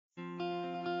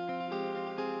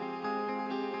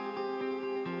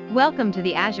Welcome to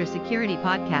the Azure Security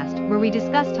Podcast, where we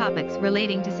discuss topics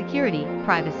relating to security,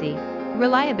 privacy,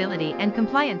 reliability, and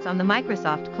compliance on the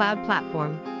Microsoft Cloud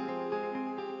Platform.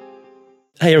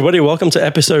 Hey everybody, welcome to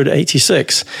episode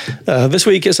 86. This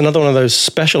week is another one of those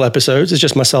special episodes. It's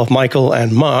just myself, Michael,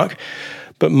 and Mark.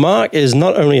 But Mark is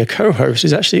not only a co-host,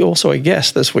 he's actually also a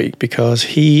guest this week because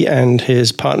he and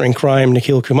his partner in crime,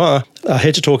 Nikhil Kumar, are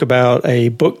here to talk about a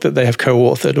book that they have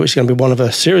co-authored, which is going to be one of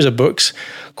a series of books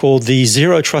called the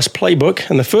Zero Trust Playbook.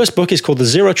 And the first book is called the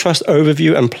Zero Trust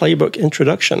Overview and Playbook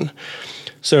Introduction.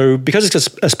 So because it's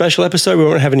a special episode, we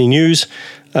won't have any news.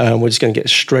 We're just going to get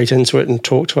straight into it and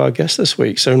talk to our guests this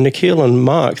week. So Nikhil and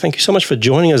Mark, thank you so much for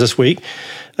joining us this week.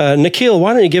 Nikhil,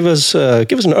 why don't you give us an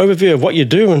overview of what you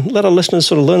do and let our listeners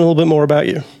sort of learn a little bit more about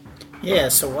you? Yeah,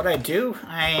 so what I do,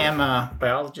 I am a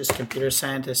biologist, computer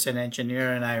scientist, and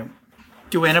engineer, and I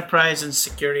do enterprise and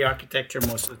security architecture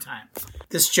most of the time.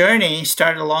 This journey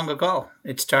started long ago.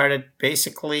 It started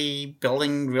basically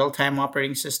building real-time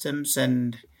operating systems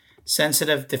and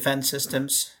sensitive defense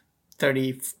systems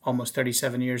almost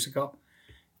 37 years ago.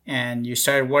 And you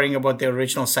started worrying about the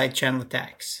original side channel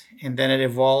attacks. And then it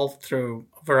evolved through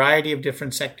a variety of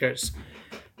different sectors,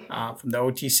 from the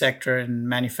OT sector and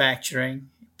manufacturing,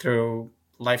 through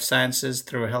life sciences,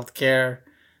 through healthcare,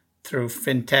 through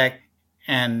fintech.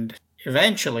 And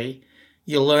eventually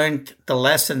you learned the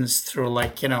lessons through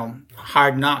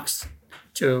hard knocks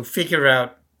to figure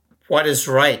out what is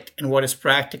right and what is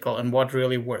practical and what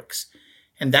really works.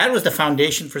 And that was the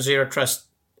foundation for Zero Trust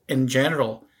in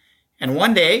general. And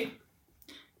one day,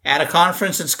 at a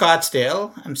conference in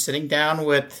Scottsdale, I'm sitting down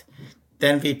with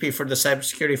then VP for the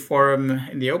Cybersecurity Forum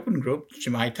in the Open Group,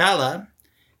 Jimai Tala,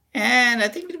 and I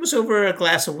think it was over a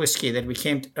glass of whiskey that we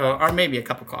came to, or maybe a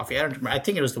cup of coffee. I don't remember. I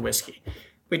think it was the whiskey.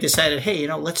 We decided, hey,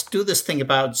 let's do this thing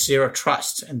about Zero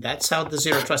Trust. And that's how the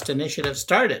Zero Trust Initiative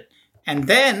started. And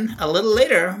then a little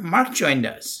later, Mark joined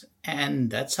us. And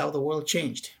that's how the world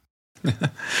changed.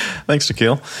 Thanks,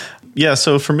 Nikhil. Yeah,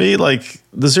 so for me,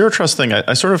 the Zero Trust thing,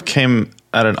 I sort of came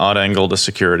at an odd angle to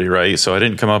security, right? So I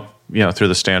didn't come up, through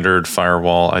the standard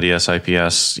firewall, IDS,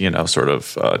 IPS,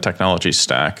 technology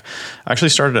stack. I actually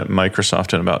started at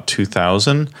Microsoft in about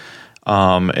 2000.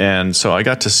 And so I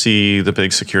got to see the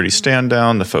big security stand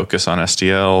down, the focus on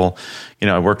SDL.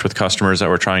 I worked with customers that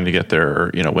were trying to get their,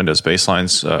 Windows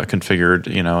baselines configured,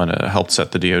 and it helped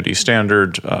set the DoD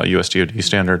standard, US DoD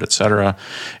standard, et cetera.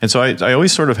 And so I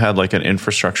always sort of had an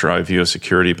infrastructure eye view of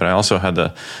security, but I also had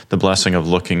the blessing of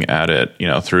looking at it,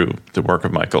 through the work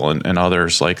of Michael and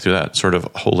others, through that sort of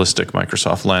holistic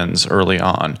Microsoft lens early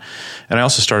on. And I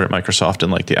also started at Microsoft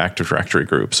in the Active Directory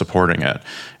group supporting it.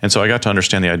 And so I got to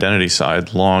understand the identity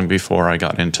side long before I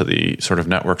got into the sort of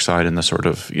network side and the sort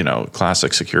of,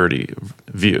 classic security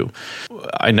view.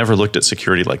 I never looked at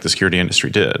security like the security industry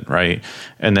did, right?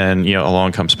 And then,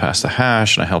 along comes Pass the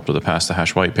Hash, and I helped with the Pass the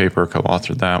Hash white paper,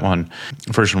 co-authored that one,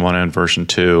 version 1 and version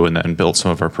 2, and then built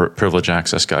some of our privilege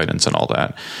access guidance and all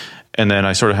that. And then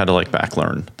I sort of had to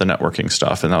backlearn the networking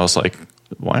stuff. And I was like,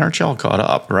 why aren't y'all caught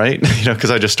up, right?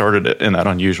 Because I just started it in that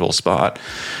unusual spot,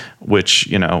 which,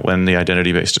 when the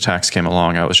identity-based attacks came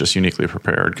along, I was just uniquely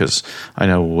prepared because I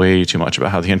know way too much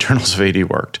about how the internals of AD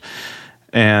worked.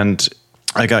 And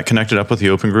I got connected up with the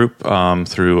Open Group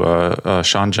through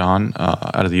Sean John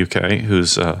out of the UK,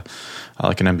 who's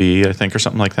like an MBE, I think, or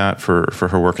something like that for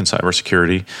her work in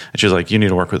cybersecurity. And she's like, you need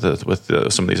to work with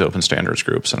some of these open standards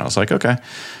groups. And I was like, okay.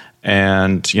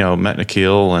 And, met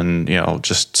Nikhil and,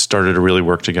 just started to really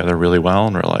work together really well.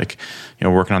 And we're like,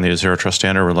 working on the Zero Trust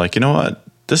standard, we're like, you know what?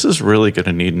 This is really going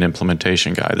to need an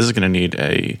implementation guide. This is going to need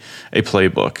a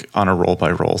playbook on a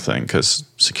role-by-role thing because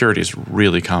security is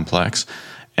really complex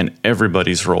and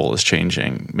everybody's role is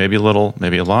changing, maybe a little,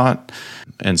 maybe a lot.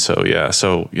 And so,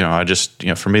 I just,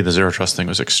 for me, the Zero Trust thing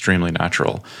was extremely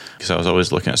natural because I was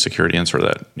always looking at security in sort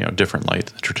of that, different light,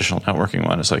 the traditional networking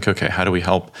one. It's like, okay, how do we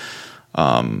help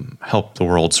the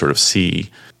world sort of see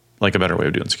a better way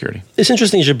of doing security? It's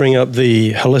interesting you should bring up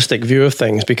the holistic view of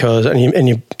things because, and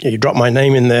you drop my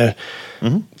name in there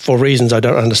for reasons I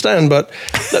don't understand, but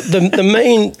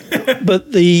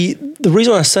the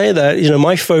reason I say that,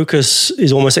 my focus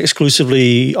is almost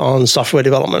exclusively on software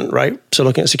development, right? So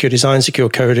looking at secure design, secure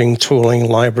coding, tooling,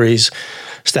 libraries,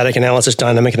 static analysis,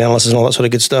 dynamic analysis, and all that sort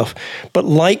of good stuff. But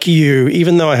like you,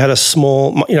 even though I had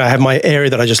I have my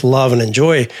area that I just love and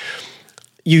enjoy,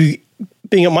 you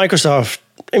being at Microsoft,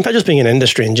 in fact, just being in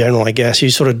industry in general, I guess, you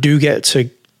sort of do get to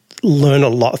learn a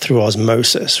lot through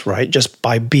osmosis, right? Just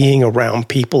by being around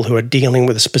people who are dealing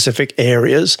with specific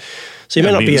areas. So you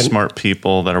may not be smart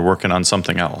people that are working on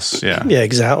something else. Yeah. Yeah,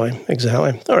 exactly.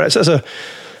 All right. So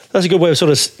that's a good way of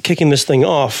sort of kicking this thing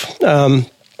off.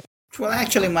 Well,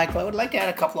 actually, Michael, I would like to add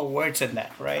a couple of words in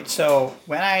that, right? So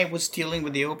when I was dealing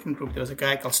with the Open Group, there was a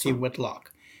guy called Steve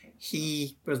Whitlock.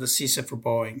 He was the CISO for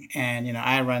Boeing, and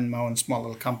I run my own small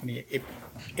little company,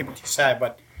 IPTSI,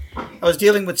 but I was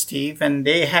dealing with Steve, and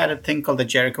they had a thing called the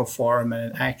Jericho Forum,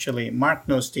 and actually, Mark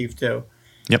knows Steve too.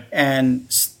 Yep.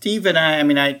 And Steve and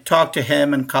I talked to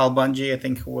him and Carl Bungie, I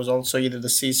think, who was also either the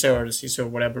CISO or the CISO,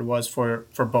 whatever it was for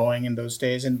Boeing in those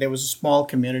days, and there was a small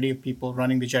community of people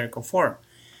running the Jericho Forum.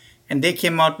 And they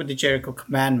came out with the Jericho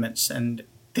Commandments, and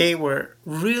they were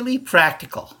really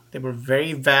practical. They were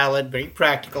very valid, very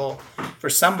practical for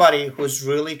somebody who was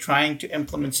really trying to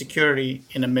implement security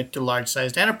in a mid to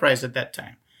large-sized enterprise at that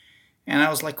time. And I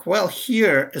was like, well,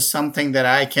 here is something that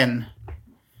I can,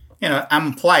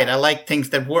 I'm polite. I like things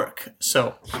that work.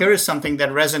 So here is something that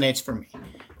resonates for me.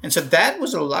 And so that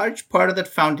was a large part of that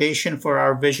foundation for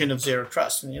our vision of Zero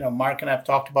Trust. And, Mark and I have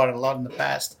talked about it a lot in the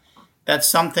past. That's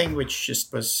something which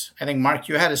just was, I think, Mark,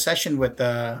 you had a session with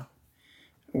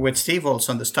Steve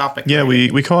also on this topic. Yeah,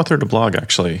 right? we co-authored a blog,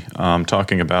 actually,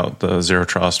 talking about the Zero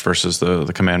Trust versus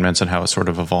the commandments and how it sort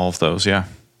of evolved those, yeah.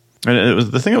 And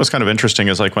the thing that was kind of interesting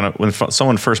is like when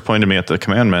someone first pointed me at the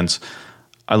commandments,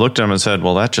 I looked at them and said,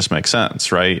 well, that just makes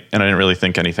sense, right? And I didn't really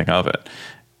think anything of it,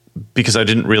 because I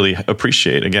didn't really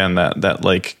appreciate, again, that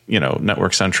like,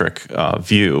 network-centric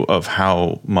view of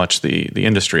how much the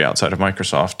industry outside of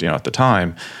Microsoft, at the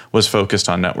time was focused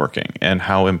on networking and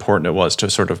how important it was to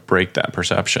sort of break that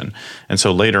perception. And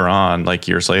so later on, like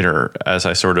years later, as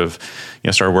I sort of,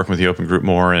 started working with the Open Group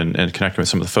more and connecting with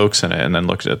some of the folks in it, and then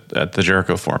looked at the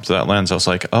Jericho Forum through that lens, I was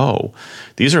like, oh,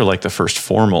 these are like the first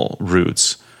formal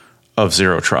roots of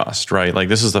Zero Trust, right? Like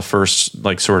this is the first,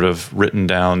 like, sort of written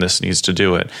down, this needs to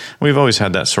do it. We've always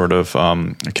had that sort of, I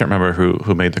can't remember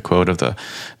who made the quote of the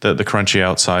crunchy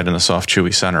outside and the soft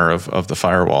chewy center of the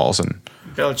firewalls. And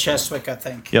Bill Cheswick, I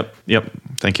think. Yep.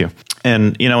 Thank you.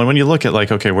 And, and when you look at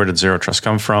like, okay, where did Zero Trust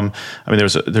come from? I mean,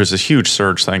 there's a huge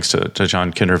surge thanks to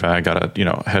John Kindervag. Got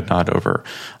a, head nod over,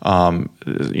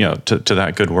 to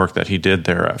that good work that he did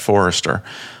there at Forrester.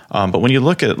 But when you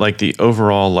look at like the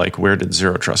overall, like, where did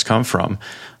Zero Trust come from?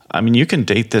 I mean, you can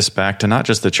date this back to not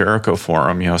just the Jericho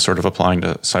Forum, sort of applying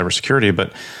to cybersecurity,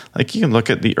 but like you can look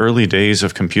at the early days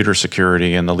of computer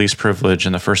security and the least privilege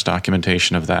and the first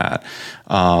documentation of that.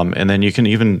 And then you can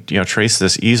even, trace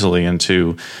this easily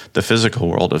into the physical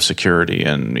world of security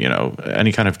and,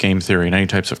 any kind of game theory and any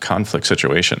types of conflict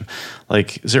situation.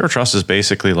 Like Zero Trust is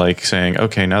basically like saying,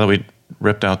 okay, now that we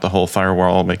ripped out the whole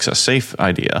firewall makes us safe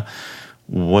idea,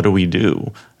 what do we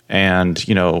do? And,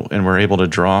 and we're able to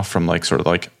draw from like sort of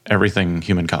like everything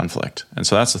human conflict. And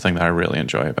so that's the thing that I really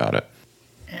enjoy about it.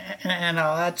 And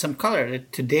I'll add some color. In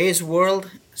today's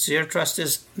world, Zero Trust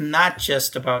is not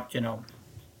just about, a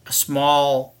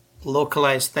small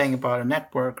localized thing about a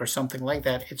network or something like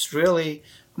that. It's really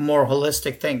a more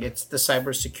holistic thing. It's the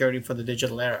cybersecurity for the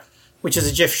digital era, which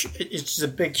is a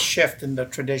big shift in the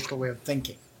traditional way of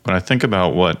thinking. When I think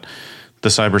about what the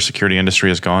cybersecurity industry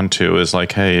has gone to is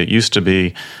like, hey, it used to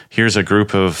be, here's a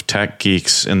group of tech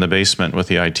geeks in the basement with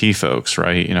the IT folks,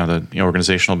 right? The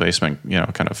organizational basement,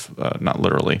 kind of not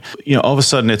literally. All of a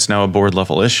sudden it's now a board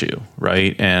level issue,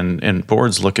 right? And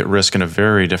boards look at risk in a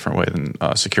very different way than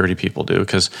security people do,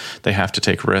 because they have to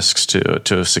take risks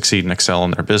to succeed and excel in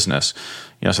their business.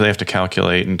 So they have to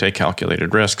calculate and take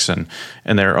calculated risks, and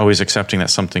they're always accepting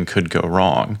that something could go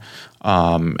wrong.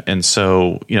 And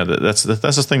so, that's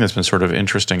the thing that's been sort of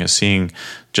interesting, is seeing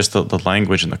just the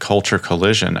language and the culture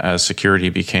collision as security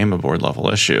became a board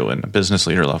level issue and a business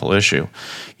leader level issue,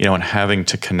 and having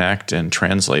to connect and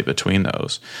translate between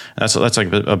those. And that's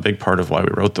like a big part of why we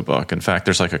wrote the book. In fact,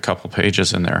 there's like a couple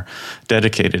pages in there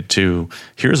dedicated to,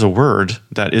 here's a word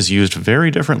that is used very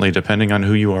differently depending on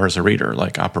who you are as a reader,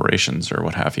 like operations or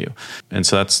what have you. And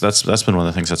so that's been one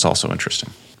of the things that's also interesting.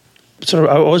 So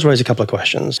I always raise a couple of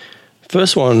questions.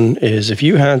 First one is, if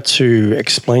you had to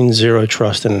explain Zero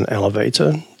Trust in an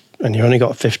elevator and you only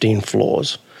got 15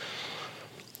 floors,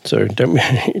 so don't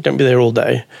be there all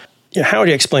day, how would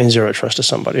you explain Zero Trust to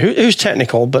somebody who's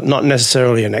technical but not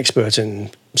necessarily an expert in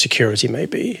security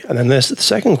maybe? And then there's the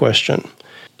second question.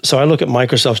 So I look at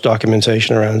Microsoft's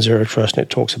documentation around Zero Trust, and it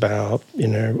talks about,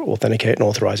 authenticate and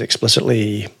authorize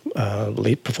explicitly,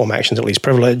 perform actions at least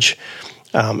privilege,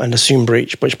 and assume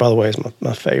breach, which, by the way, is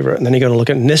my favorite. And then you go to look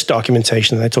at NIST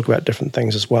documentation, and they talk about different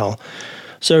things as well.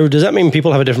 So does that mean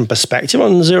people have a different perspective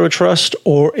on Zero Trust,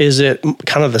 or is it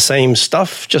kind of the same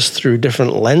stuff, just through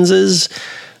different lenses?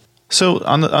 So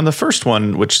on the first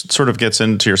one, which sort of gets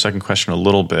into your second question a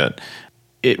little bit,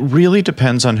 It really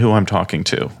depends on who I'm talking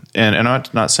to. And I'm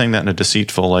not saying that in a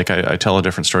deceitful, like I tell a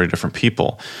different story to different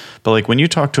people. But like when you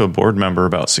talk to a board member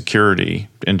about security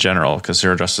in general, because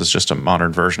Zero Trust is just a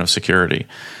modern version of security,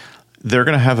 they're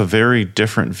going to have a very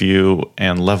different view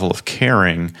and level of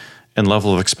caring and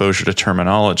level of exposure to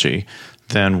terminology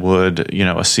than would, a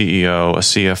CEO, a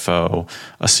CFO,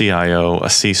 a CIO, a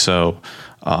CISO,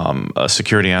 a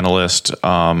security analyst,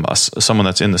 someone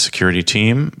that's in the security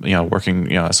team,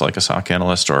 working, as like a SOC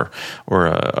analyst or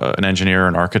an engineer,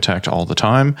 an architect all the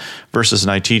time, versus an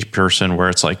IT person where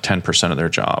it's like 10% of their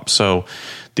job. So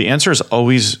the answer is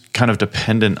always kind of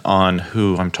dependent on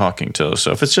who I'm talking to.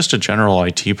 So if it's just a general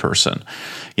IT person,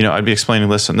 I'd be explaining,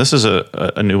 listen, this is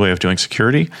a new way of doing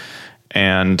security.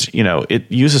 And,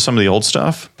 it uses some of the old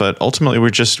stuff, but ultimately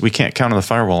we can't count on the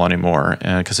firewall anymore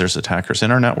because there's attackers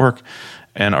in our network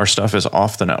and our stuff is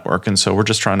off the network. And so we're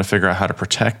just trying to figure out how to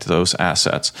protect those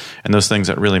assets and those things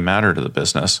that really matter to the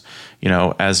business,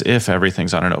 as if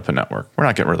everything's on an open network. We're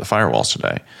not getting rid of the firewalls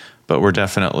today, but we're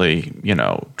definitely,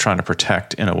 trying to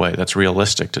protect in a way that's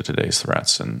realistic to today's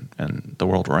threats and the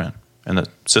world we're in and the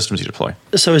systems you deploy.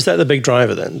 So is that the big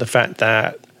driver then? The fact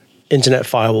that internet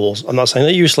firewalls, I'm not saying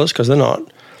they're useless because they're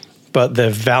not, but their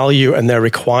value and their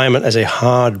requirement as a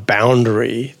hard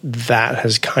boundary, that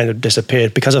has kind of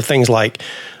disappeared because of things like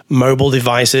mobile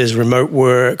devices, remote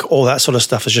work, all that sort of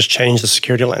stuff has just changed the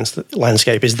security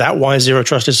landscape. Is that why Zero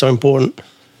Trust is so important?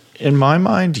 In my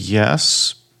mind,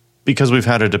 yes, because we've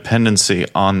had a dependency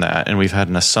on that and we've had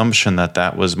an assumption that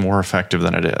that was more effective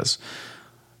than it is.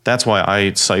 That's why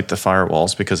I cite the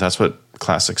firewalls, because that's what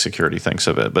classic security thinks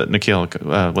of it. But Nikhil,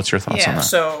 what's your thoughts on that?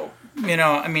 So,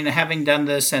 having done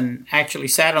this and actually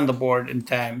sat on the board in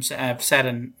times, I've sat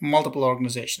in multiple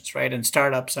organizations, right? In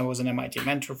startups, I was an MIT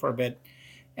mentor for a bit,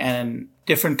 and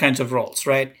different kinds of roles,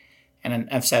 right? And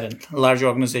I've sat in large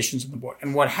organizations on the board.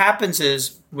 And what happens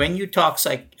is when you talk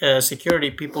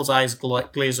security, people's eyes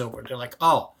glaze over. They're like,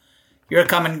 oh, you're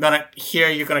going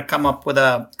to come up with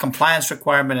a compliance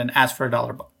requirement and ask for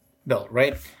 $1 bill,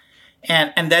 right?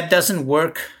 And that doesn't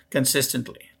work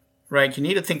consistently, right? You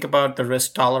need to think about the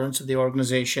risk tolerance of the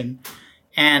organization.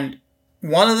 And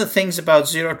one of the things about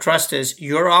Zero Trust is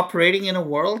you're operating in a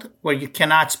world where you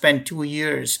cannot spend 2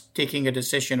 years taking a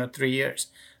decision or 3 years.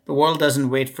 The world doesn't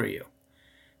wait for you.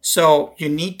 So you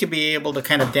need to be able to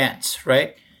kind of dance,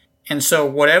 right? And so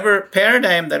whatever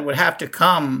paradigm that would have to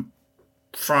come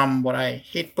from, what I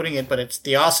hate putting it, but it's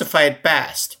the ossified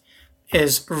past,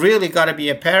 is really got to be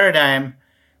a paradigm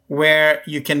where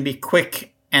you can be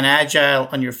quick and agile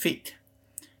on your feet.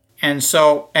 And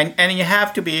so, and you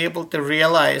have to be able to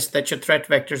realize that your threat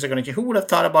vectors are going to change. Who would have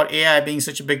thought about AI being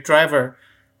such a big driver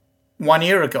 1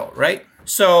 year ago, right?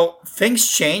 So things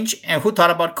change. And who thought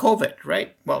about COVID,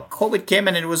 right? Well, COVID came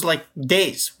and it was like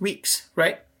days, weeks,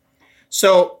 right?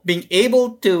 So being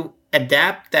able to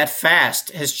adapt that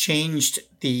fast has changed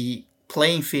the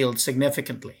playing field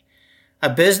significantly. A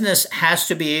business has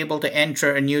to be able to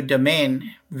enter a new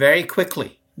domain very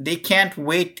quickly. They can't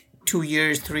wait 2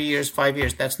 years, 3 years, 5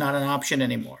 years. That's not an option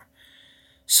anymore.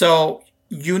 So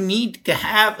you need to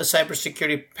have a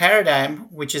cybersecurity paradigm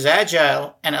which is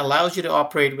agile and allows you to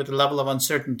operate with a level of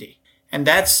uncertainty. And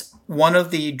that's one of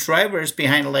the drivers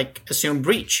behind like assume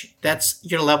breach. That's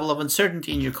your level of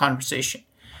uncertainty in your conversation.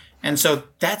 And so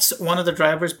that's one of the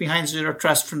drivers behind Zero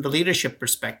Trust from the leadership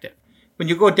perspective. When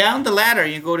you go down the ladder,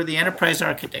 you go to the enterprise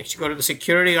architects, you go to the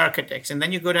security architects, and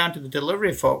then you go down to the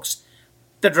delivery folks,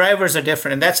 the drivers are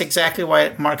different. And that's exactly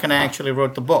why Mark and I actually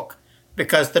wrote the book,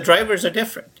 because the drivers are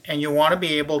different. And you want to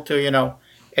be able to,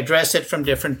 address it from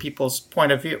different people's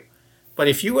point of view. But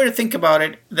if you were to think about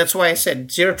it, that's why I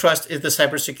said Zero Trust is the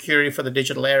cybersecurity for the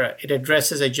digital era. It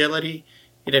addresses agility.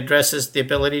 It addresses the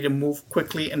ability to move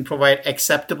quickly and provide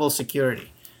acceptable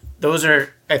security. Those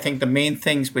are, I think, the main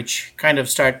things which kind of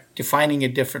start defining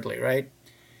it differently, right?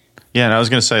 Yeah, and I was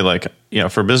going to say,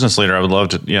 for a business leader, I would love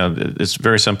to, it's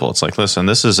very simple. It's like, listen,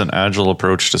 this is an agile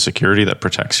approach to security that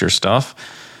protects your stuff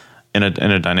in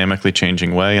a dynamically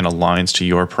changing way and aligns to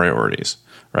your priorities,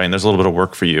 right? And there's a little bit of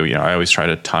work for you. I always try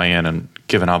to tie in and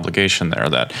give an obligation there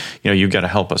that, you've got to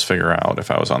help us figure out, if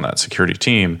I was on that security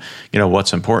team,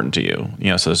 what's important to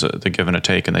you. So there's the give and a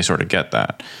take, and they sort of get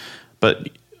that. But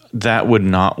that would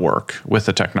not work with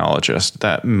a technologist.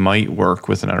 That might work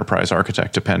with an enterprise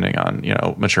architect, depending on,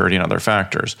 maturity and other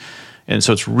factors. And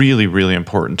so it's really, really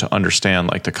important to understand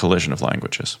the collision of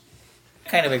languages. I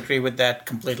kind of agree with that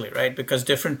completely, right? Because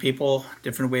different people,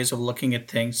 different ways of looking at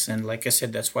things. And like I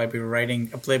said, that's why we were writing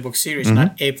a playbook series,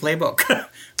 not a playbook.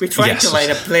 We tried to write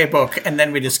a playbook, and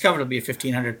then we discovered it'll be a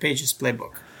 1,500 pages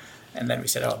playbook. And then we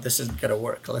said, oh, this isn't going to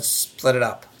work. Let's split it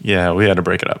up. Yeah, we had to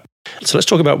break it up. So let's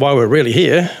talk about why we're really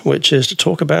here, which is to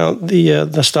talk about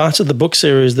the start of the book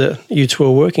series that you two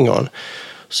are working on.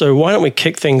 So why don't we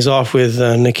kick things off with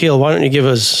Nikhil? Why don't you give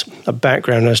us a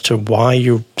background as to why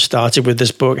you started with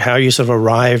this book, how you sort of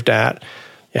arrived at,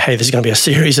 hey, this is going to be a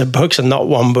series of books and not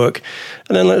one book,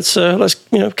 and then let's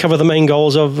cover the main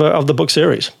goals of the book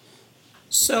series.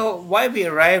 So why we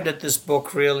arrived at this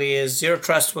book really is Zero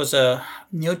Trust was a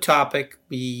new topic.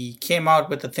 We came out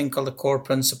with a thing called the core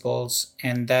principles,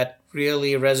 and that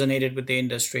really resonated with the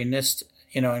industry. NIST,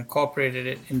 incorporated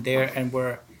it in there, and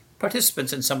were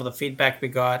participants in some of the feedback we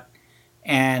got,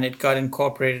 and it got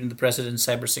incorporated in the President's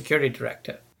Cybersecurity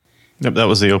Directive. Yep, that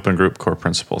was the open group core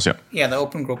principles, yeah. Yeah, the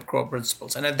open group core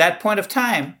principles. And at that point of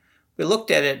time, we looked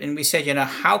at it and we said,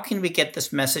 how can we get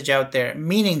this message out there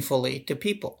meaningfully to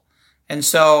people? And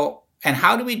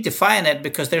how do we define it?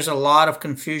 Because there's a lot of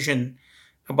confusion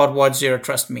about what Zero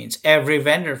Trust means. Every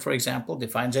vendor, for example,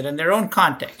 defines it in their own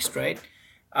context, right?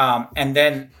 And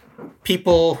then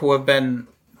people who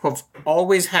have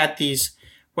always had these,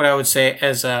 what I would say,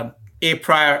 as a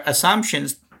prior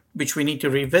assumptions, which we need to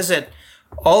revisit,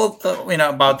 all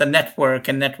about the network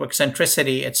and network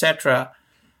centricity, etc.,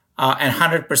 and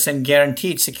 100%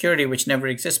 guaranteed security, which never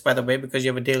exists, by the way, because you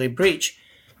have a daily breach.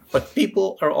 But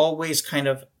people are always kind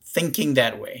of thinking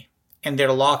that way, and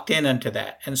they're locked in into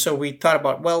that. And so we thought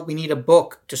about, well, we need a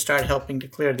book to start helping to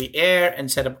clear the air and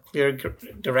set up a clear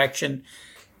direction,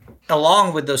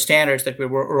 along with those standards that we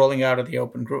were rolling out of the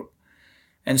open group.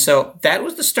 And so that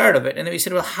was the start of it. And then we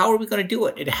said, well, how are we going to do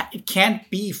it? It can't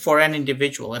be for an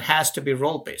individual. It has to be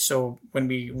role-based. So when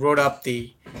we wrote up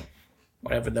the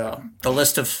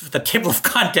list of the table of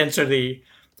contents, or the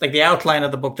outline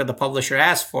of the book that the publisher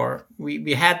asked for,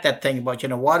 we had that thing about,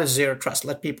 what is Zero Trust?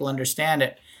 Let people understand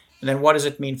it. And then what does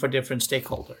it mean for different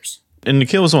stakeholders? And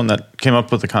Nikhil was the one that came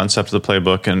up with the concept of the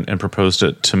playbook and proposed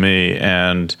it to me.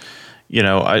 And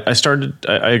I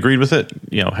agreed with it,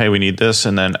 hey, we need this.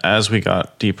 And then as we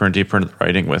got deeper and deeper into the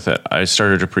writing with it, I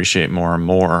started to appreciate more and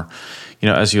more,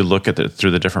 as you look at it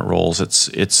through the different roles,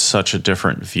 it's such a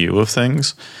different view of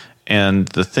things. And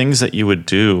the things that you would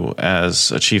do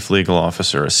as a chief legal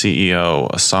officer, a CEO,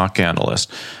 a SOC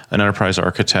analyst, an enterprise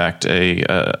architect, a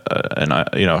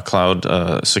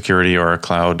cloud security or a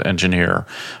cloud engineer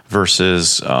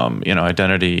versus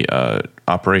identity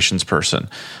operations person,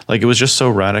 it was just so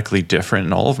radically different,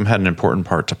 and all of them had an important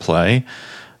part to play.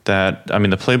 That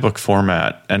the playbook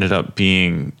format ended up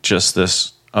being just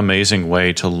this amazing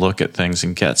way to look at things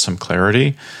and get some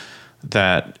clarity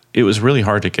that it was really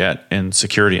hard to get in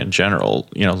security in general,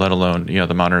 let alone,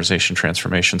 the modernization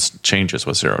transformations changes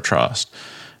with Zero Trust.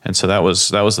 And so that was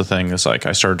the thing, is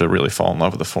I started to really fall in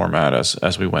love with the format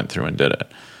as we went through and did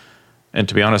it. And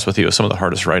to be honest with you, it was some of the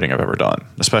hardest writing I've ever done,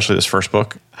 especially this first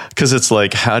book, because it's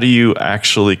how do you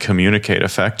actually communicate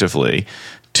effectively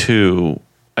to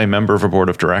a member of a board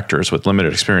of directors with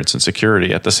limited experience in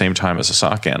security at the same time as a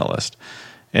SOC analyst?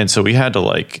 And so we had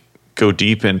to go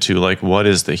deep into what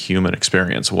is the human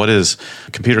experience? What is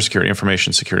computer security,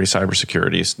 information security,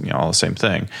 cybersecurity, all the same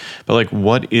thing. But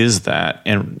what is that?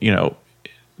 And,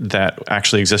 that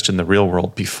actually existed in the real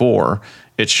world before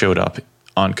it showed up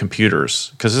on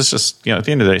computers. Because it's just, at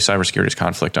the end of the day, cybersecurity is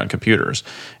conflict on computers.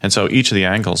 And so each of the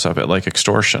angles of it, like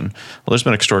extortion, well, there's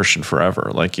been extortion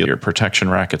forever, your protection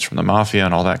rackets from the mafia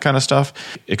and all that kind of stuff.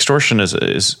 Extortion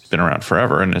is been around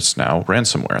forever, and it's now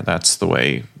ransomware. That's the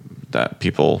way that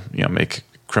people, make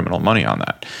criminal money on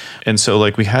that. And so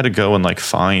we had to go and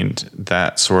find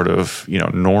that sort of,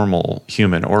 normal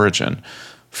human origin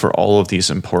for all of these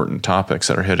important topics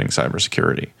that are hitting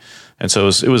cybersecurity. And so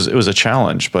it was a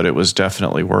challenge, but it was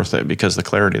definitely worth it, because the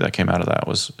clarity that came out of that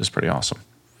is pretty awesome.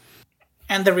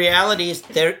 And the reality is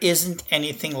there isn't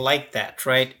anything like that,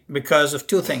 right? Because of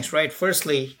two things, right?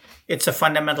 Firstly, it's a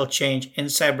fundamental change in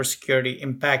cybersecurity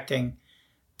impacting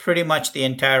pretty much the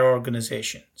entire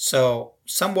organization. So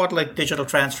somewhat like digital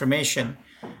transformation,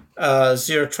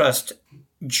 Zero Trust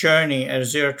journey or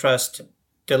Zero Trust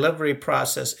delivery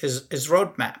process is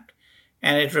roadmapped.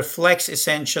 And it reflects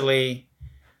essentially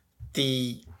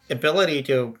the ability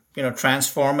to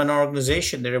transform an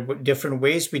organization. There are different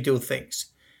ways we do things.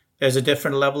 There's a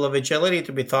different level of agility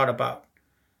to be thought about.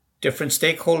 Different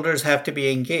stakeholders have to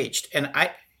be engaged. And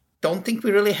I don't think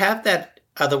we really have that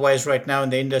otherwise right now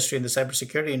in the industry, in the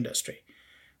cybersecurity industry.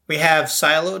 We have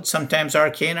siloed, sometimes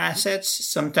arcane assets,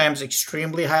 sometimes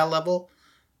extremely high level,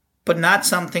 but not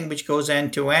something which goes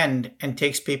end to end and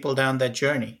takes people down that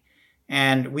journey.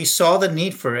 And we saw the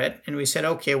need for it, and we said,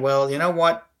 okay, well, you know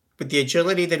what? With the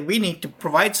agility that we need to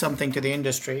provide something to the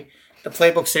industry, the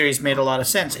Playbook series made a lot of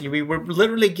sense. And we were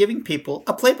literally giving people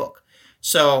a playbook.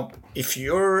 So if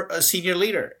you're a senior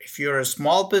leader, if you're a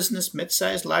small business,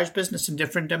 mid-sized, large business in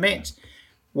different domains,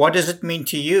 what does it mean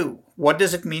to you? What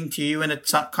does it mean to you in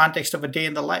the context of a day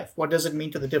in the life? What does it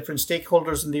mean to the different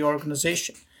stakeholders in the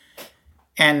organization?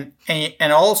 And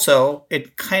also,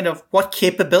 it kind of, what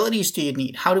capabilities do you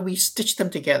need? How do we stitch them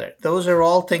together? Those are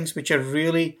all things which are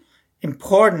really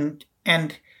important.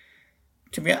 And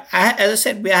to me, as I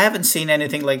said, I haven't seen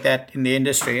anything like that in the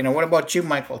industry. What about you,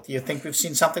 Michael? Do you think we've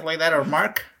seen something like that, or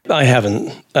Mark? I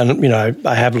haven't. And,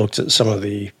 I have looked at some of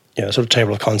the sort of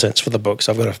table of contents for the books.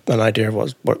 I've got an idea of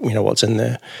what's in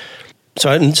there.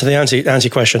 So to the answer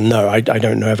your question, no, I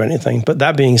don't know of anything. But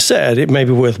that being said, it may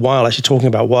be worthwhile actually talking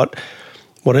about what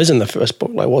is in the first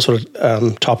book. Like, what sort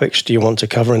of topics do you want to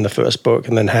cover in the first book?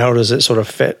 And then how does it sort of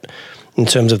fit in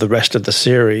terms of the rest of the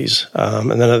series?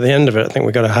 And then at the end of it, I think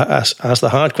we've got to ask the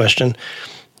hard question: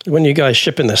 when are you guys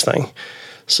shipping this thing?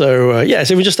 So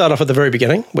so we just start off at the very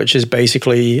beginning, which is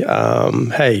basically,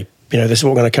 hey, this is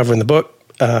what we're going to cover in the book,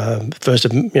 first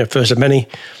of many,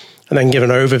 and then give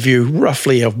an overview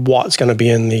roughly of what's going to be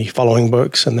in the following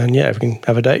books, and then we can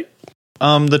have a date.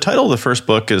 The title of the first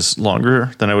book is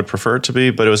longer than I would prefer it to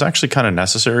be, but it was actually kind of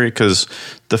necessary because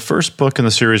the first book in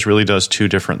the series really does two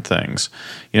different things.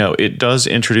 It does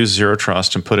introduce zero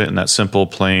trust and put it in that simple,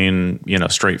 plain,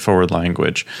 straightforward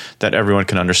language that everyone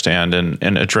can understand,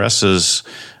 and addresses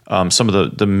some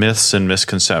of the myths and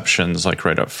misconceptions like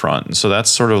right up front. And so that's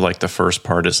sort of like the first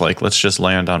part is like, let's just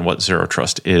land on what zero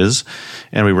trust is.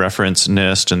 And we reference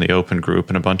NIST and the open group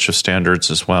and a bunch of standards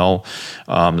as well,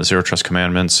 the zero trust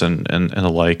commandments and the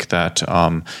like that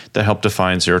help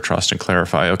define zero trust and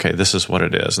clarify, okay, this is what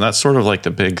it is. And that's sort of like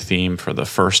the big theme for the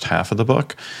first half of the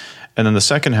book. And then the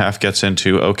second half gets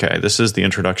into, okay, this is the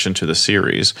introduction to the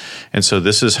series. And so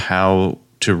this is how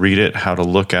to read it, how to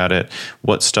look at it,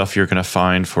 what stuff you're going to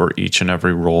find for each and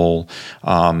every role,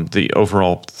 the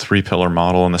overall 3-pillar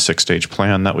model and the 6-stage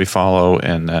plan that we follow,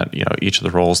 and that each of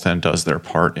the roles then does their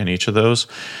part in each of those.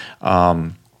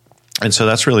 And so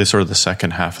that's really sort of the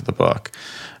second half of the book.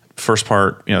 First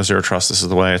part, zero trust, this is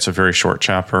the way. It's a very short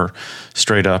chapter,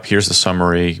 straight up. Here's the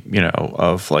summary,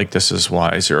 of like, this is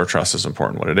why zero trust is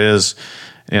important, what it is.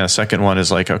 Second one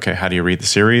is like, okay, how do you read the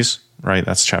series? Right,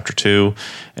 that's chapter 2,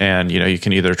 and you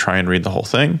can either try and read the whole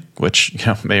thing, which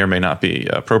may or may not be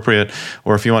appropriate,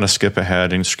 or if you want to skip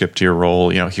ahead and skip to your role,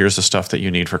 here's the stuff that you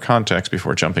need for context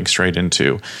before jumping straight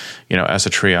into, as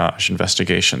a triage,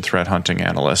 investigation, threat hunting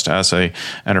analyst, as a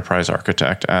enterprise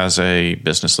architect, as a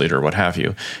business leader, what have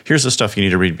you. Here's the stuff you need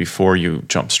to read before you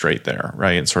jump straight there,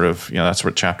 right? And sort of that's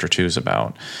what chapter 2 is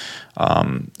about.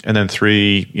 And then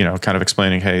 3, kind of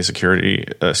explaining, hey,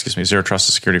 zero trust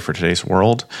is security for today's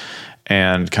world.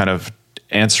 And kind of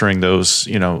answering those,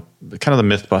 kind of the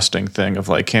myth busting thing of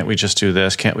like, can't we just do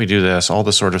this? Can't we do this? All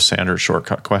the sort of standard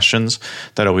shortcut questions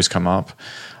that always come up.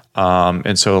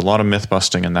 And so a lot of myth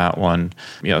busting in that one.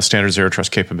 Standard zero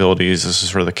trust capabilities. This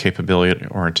is sort of the capability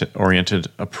oriented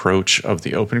approach of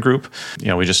the open group.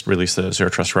 We just released the zero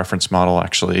trust reference model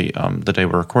actually the day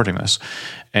we're recording this.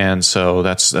 And so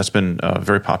that's been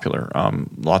very popular.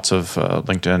 Lots of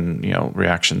LinkedIn,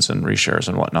 reactions and reshares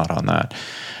and whatnot on that.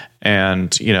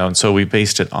 And so we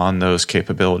based it on those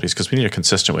capabilities because we need a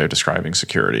consistent way of describing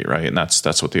security, right? And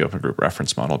that's what the open group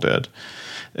reference model did.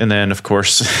 And then, of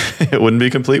course, it wouldn't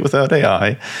be complete without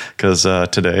AI because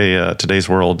today's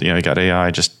world, you got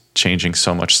AI just changing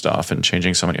so much stuff and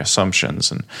changing so many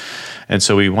assumptions. And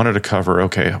so we wanted to cover,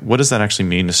 okay, what does that actually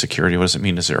mean to security? What does it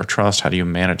mean to zero trust? How do you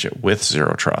manage it with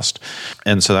zero trust?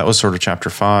 And so that was sort of chapter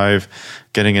 5.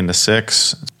 Getting into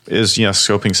 6 is,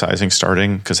 scoping, sizing,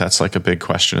 starting, because that's like a big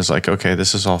question is like, okay,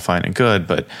 this is all fine and good,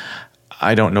 but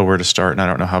I don't know where to start and I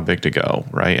don't know how big to go,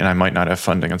 right? And I might not have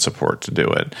funding and support to do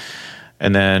it.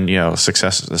 And then,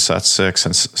 success, that's 6,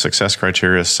 and success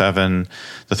criteria is 7.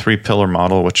 The 3-pillar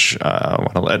model, which I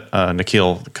want to let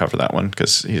Nikhil cover that one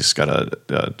because he's got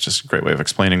a just great way of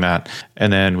explaining that.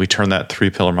 And then we turn that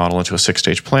 3-pillar model into a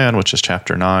 6-stage plan, which is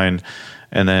chapter 9.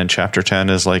 And then chapter 10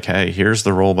 is like, hey, here's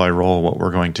the role by role, what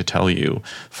we're going to tell you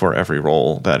for every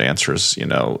role that answers,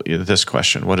 this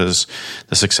question. What is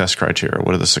the success criteria?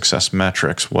 What are the success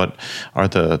metrics? What are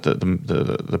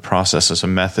the processes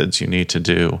and methods you need to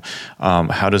do?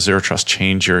 How does zero trust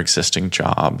change your existing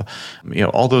job?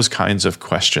 All those kinds of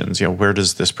questions. Where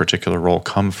does this particular role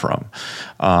come from?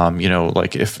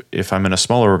 Like if I'm in a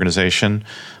smaller organization,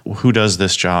 who does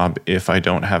this job if I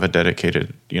don't have a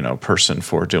dedicated person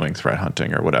for doing threat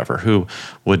hunting or whatever. Who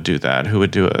would do that? Who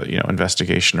would do a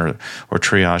investigation or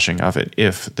triaging of it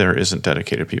if there isn't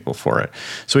dedicated people for it?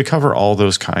 So we cover all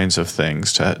those kinds of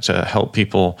things to help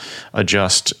people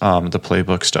adjust the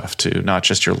playbook stuff to not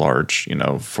just your large,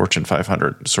 Fortune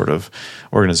 500 sort of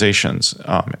organizations,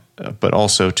 but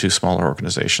also to smaller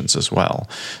organizations as well.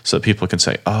 So that people can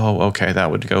say, oh, okay, that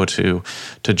would go to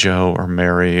Joe or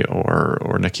Mary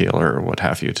or Nikhil or what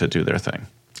have you to do their thing.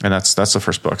 And that's the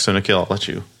first book. So Nikhil, I'll let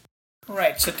you.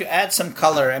 Right. So to add some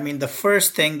color, the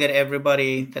first thing that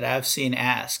everybody that I've seen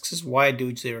asks is, why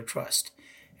do zero trust?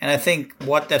 And I think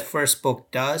what that first book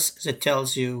does is it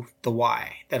tells you the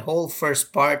why. That whole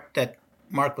first part that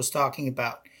Mark was talking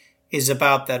about is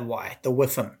about that why, the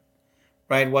WIFM,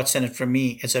 right? What's in it for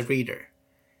me as a reader?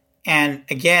 And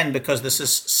again, because this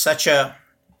is such a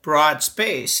broad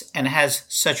space and has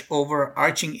such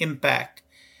overarching impact,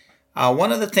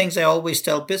 one of the things I always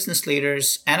tell business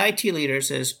leaders and IT leaders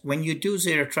is, when you do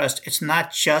zero trust, it's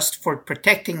not just for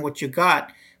protecting what you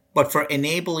got, but for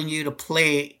enabling you to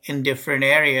play in different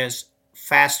areas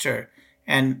faster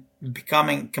and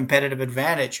becoming competitive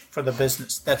advantage for the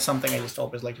business. That's something I just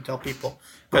always like to tell people,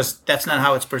 because that's not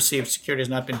how it's perceived. Security has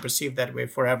not been perceived that way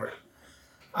forever.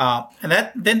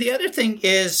 Then the other thing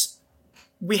is,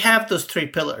 we have those three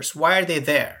pillars. Why are they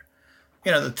there?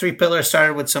 The three pillars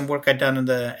started with some work I'd done in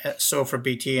the SO for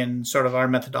BT and sort of our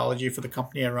methodology for the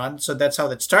company I run. So that's how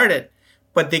that started.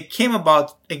 But they came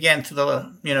about, again,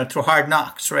 through hard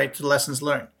knocks, right? Through lessons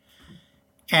learned.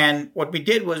 And what we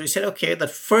did was we said, okay, the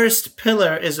first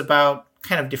pillar is about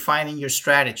kind of defining your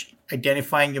strategy,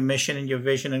 identifying your mission and your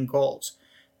vision and goals,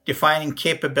 defining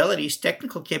capabilities,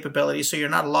 technical capabilities, so you're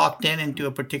not locked into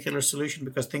a particular solution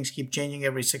because things keep changing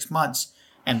every 6 months.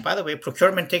 And by the way,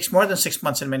 procurement takes more than 6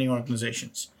 months in many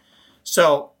organizations.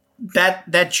 So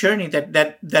that journey,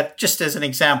 that just as an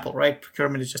example, right?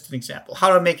 Procurement is just an example.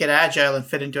 How to make it agile and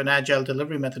fit into an agile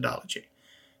delivery methodology.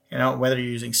 Whether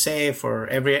you're using SAFe or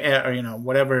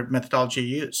whatever methodology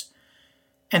you use.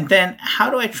 And then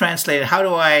how do I translate it? How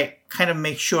do I kind of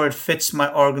make sure it fits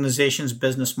my organization's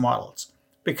business models?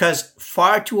 Because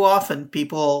far too often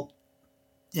people,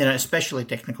 especially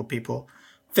technical people,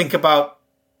 think about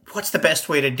what's the best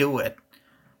way to do it,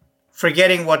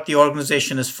 forgetting what the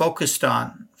organization is focused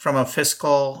on from a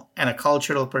fiscal and a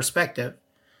cultural perspective,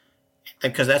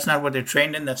 because that's not what they're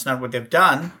trained in, that's not what they've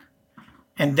done.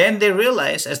 And then they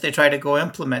realize, as they try to go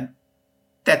implement,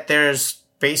 that there's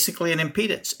basically an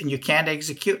impedance and you can't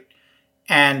execute.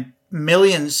 And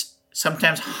millions,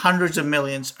 sometimes hundreds of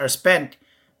millions, are spent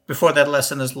before that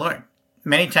lesson is learned,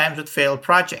 many times with failed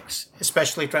projects,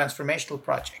 especially transformational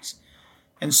projects.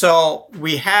 And so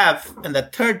we have, in the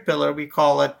third pillar, we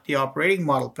call it the operating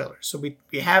model pillar. So we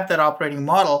have that operating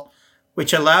model,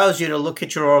 which allows you to look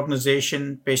at your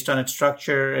organization based on its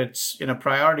structure, its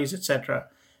priorities, etc.,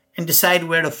 and decide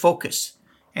where to focus.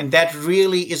 And that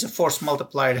really is a force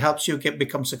multiplier. It helps you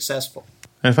become successful.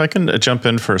 If I can jump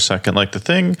in for a second,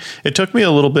 it took me a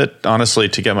little bit, honestly,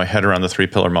 to get my head around the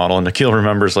 3-pillar model. And Nikhil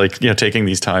remembers, taking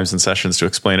these times and sessions to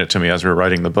explain it to me as we were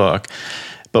writing the book.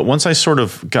 But once I sort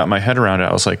of got my head around it,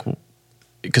 I was like,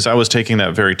 because I was taking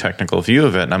that very technical view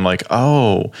of it, and I'm like,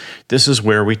 oh, this is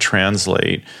where we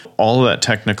translate all of that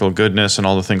technical goodness and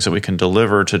all the things that we can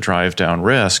deliver to drive down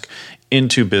risk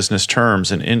into business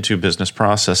terms and into business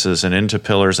processes and into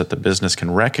pillars that the business can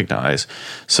recognize,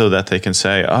 so that they can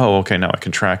say, oh, okay, now I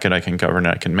can track it, I can govern it,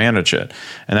 I can manage it.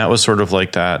 And that was sort of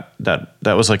like that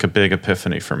was like a big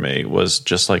epiphany for me, was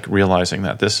just like realizing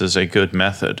that this is a good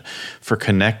method for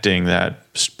connecting that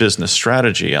business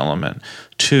strategy element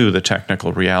to the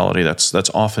technical reality that's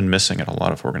often missing in a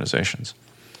lot of organizations.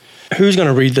 Who's going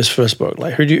to read this first book?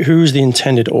 Who's the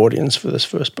intended audience for this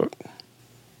first book?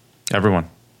 Everyone.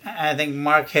 I think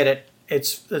Mark hit it.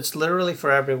 It's literally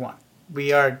for everyone.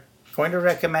 We are going to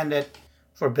recommend it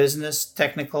for business,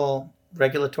 technical,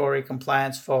 regulatory,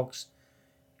 compliance folks,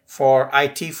 for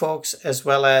IT folks, as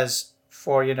well as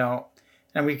for,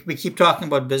 and we keep talking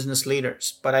about business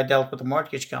leaders, but I dealt with a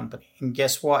mortgage company. And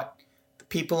guess what? The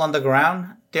people on the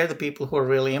ground, they're the people who are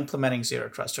really implementing zero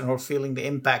trust and who are feeling the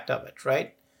impact of it,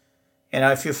 right?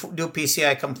 If you do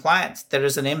PCI compliance, there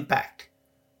is an impact.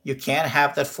 You can't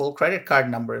have that full credit card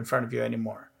number in front of you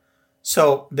anymore.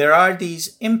 So there are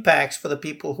these impacts for the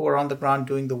people who are on the ground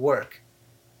doing the work.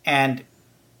 And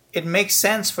it makes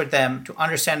sense for them to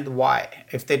understand the why.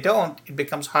 If they don't, it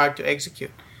becomes hard to execute.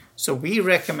 So we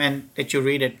recommend that you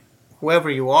read it,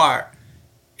 whoever you are,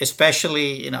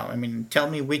 especially, tell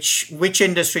me which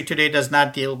industry today does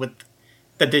not deal with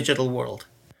the digital world.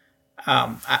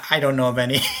 I don't know of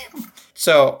any.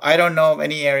 So I don't know of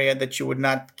any area that you would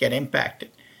not get impacted.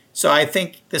 So I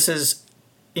think this is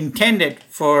intended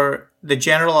for the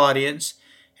general audience.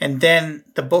 And then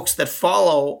the books that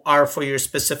follow are for your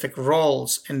specific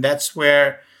roles. And that's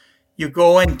where you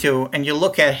go into and you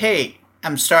look at, hey,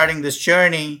 I'm starting this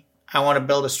journey. I want to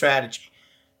build a strategy.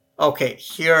 Okay,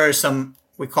 here are some,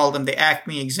 we call them the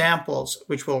Acme examples,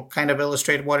 which will kind of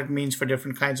illustrate what it means for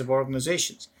different kinds of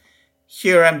organizations.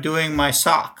 Here I'm doing my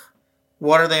SOC.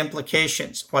 What are the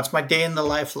implications? What's my day in the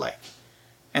life like?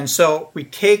 And so we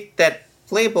take that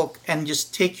playbook and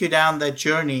just take you down that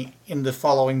journey in the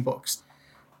following books.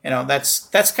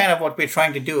 That's kind of what we're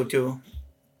trying to do, to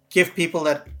give people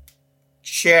that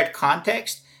shared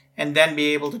context and then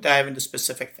be able to dive into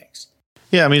specific things.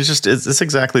 Yeah, I mean, it's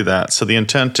exactly that. So the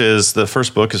intent is the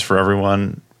first book is for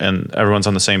everyone, and everyone's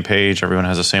on the same page. Everyone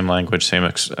has the same language, same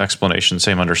explanation,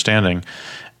 same understanding.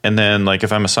 And then, like,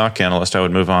 if I'm a SOC analyst, I would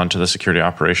move on to the security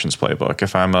operations playbook.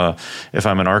 If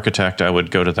I'm an architect, I would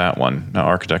go to that one. Now,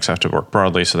 architects have to work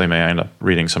broadly, so they may end up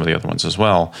reading some of the other ones as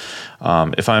well.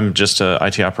 If I'm just a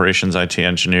IT operations, IT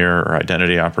engineer, or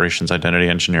identity operations, identity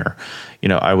engineer,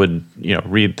 I would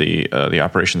read the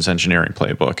operations engineering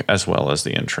playbook as well as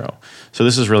the intro. So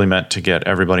this is really meant to get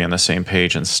everybody on the same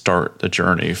page and start the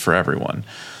journey for everyone.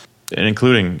 And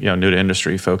including new to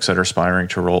industry folks that are aspiring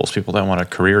to roles, people that want a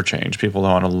career change, people that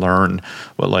want to learn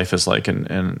what life is like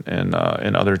in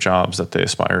other jobs that they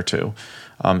aspire to.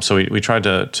 So we tried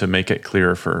to make it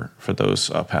clear for those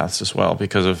paths as well,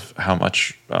 because of how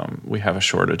much we have a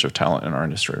shortage of talent in our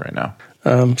industry right now.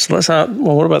 So let's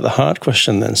what about the hard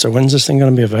question then? So when's this thing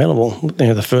going to be available?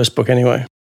 The first book anyway.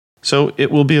 So it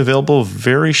will be available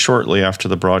very shortly after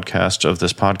the broadcast of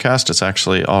this podcast. It's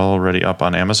actually already up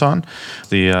on Amazon,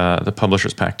 the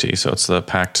publisher's Pact. So it's the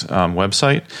Pact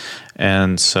website.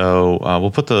 And so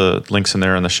we'll put the links in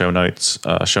there in the show notes.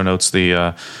 The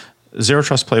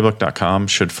zerotrustplaybook.com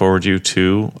should forward you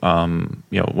to one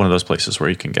of those places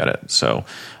where you can get it. So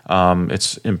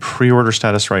it's in pre-order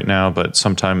status right now, but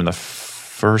sometime in the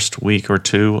first week or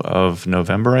two of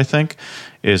November, I think,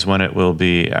 is when it will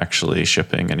be actually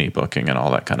shipping and e-booking and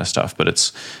all that kind of stuff. But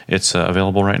it's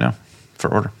available right now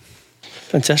for order.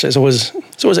 Fantastic. It's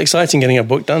always exciting getting a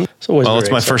book done. It's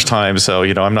my first time, so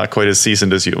I'm not quite as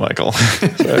seasoned as you, Michael.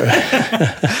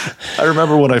 I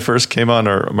remember when I first came on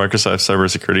our Microsoft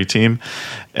cybersecurity team,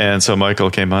 and so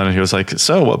Michael came on and he was like,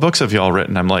 "So, what books have you all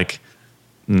written?" I'm like,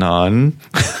 "None."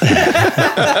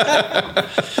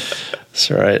 That's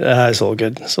right. It's all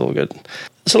good.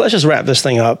 So let's just wrap this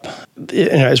thing up.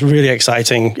 It's really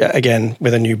exciting, again,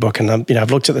 with a new book. And,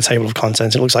 I've looked at the table of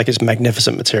contents. It looks like it's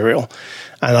magnificent material.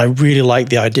 And I really like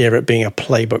the idea of it being a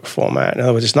playbook format. In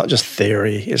other words, it's not just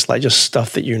theory. It's like just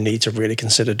stuff that you need to really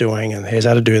consider doing. And here's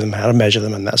how to do them, how to measure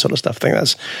them, and that sort of stuff. I think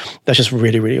that's just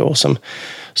really, really awesome.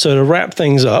 So to wrap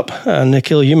things up,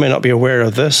 Nikhil, you may not be aware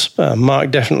of this.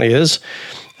 Mark definitely is.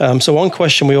 So one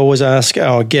question we always ask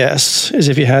our guests is,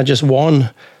 if you had just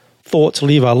one thought to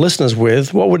leave our listeners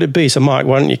with, what would it be? So Mark,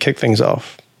 why don't you kick things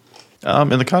off? In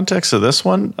the context of this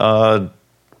one,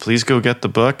 please go get the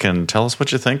book and tell us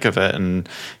what you think of it, and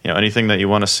anything that you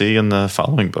want to see in the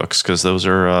following books, because those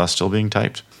are still being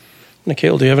typed.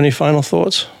 Nikhil, do you have any final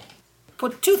thoughts?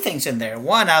 Put two things in there.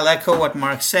 One, I'll echo what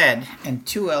Mark said, and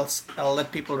two, I'll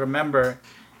let people remember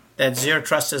that Zero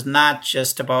Trust is not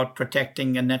just about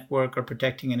protecting a network or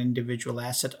protecting an individual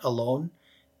asset alone.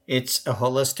 It's a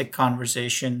holistic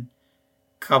conversation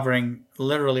covering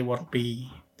literally what will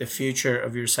be the future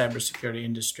of your cybersecurity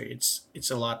industry.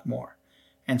 It's a lot more.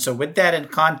 And so with that in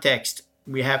context,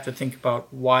 we have to think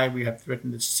about why we have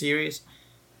written this series.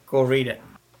 Go read it.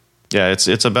 Yeah,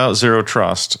 it's about Zero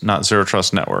Trust, not Zero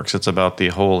Trust networks. It's about the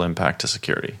whole impact to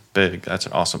security. Big. That's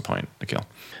an awesome point, Nikhil.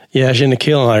 Yeah, actually,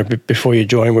 Nikhil and I, before you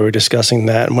joined, we were discussing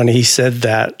that. And when he said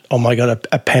that, oh my God,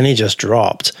 a penny just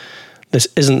dropped. This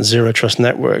isn't Zero Trust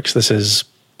networks. This is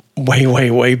way,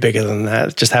 way, way bigger than that.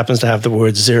 It just happens to have the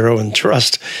words zero and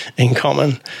trust in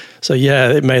common. So yeah,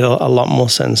 it made a lot more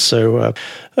sense. So,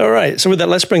 all right. So with that,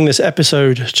 let's bring this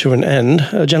episode to an end.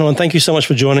 Gentlemen, thank you so much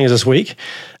for joining us this week.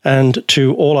 And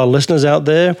to all our listeners out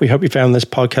there, we hope you found this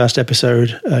podcast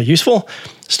episode useful.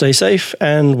 Stay safe,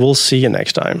 and we'll see you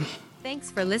next time.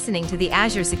 Thanks for listening to the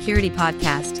Azure Security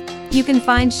Podcast. You can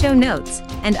find show notes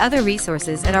and other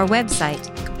resources at our website,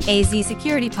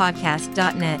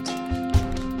 azsecuritypodcast.net.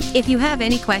 If you have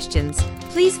any questions,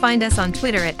 please find us on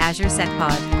Twitter at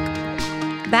AzureSecPod.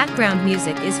 Background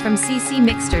music is from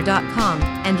ccmixter.com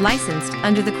and licensed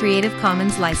under the Creative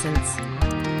Commons license.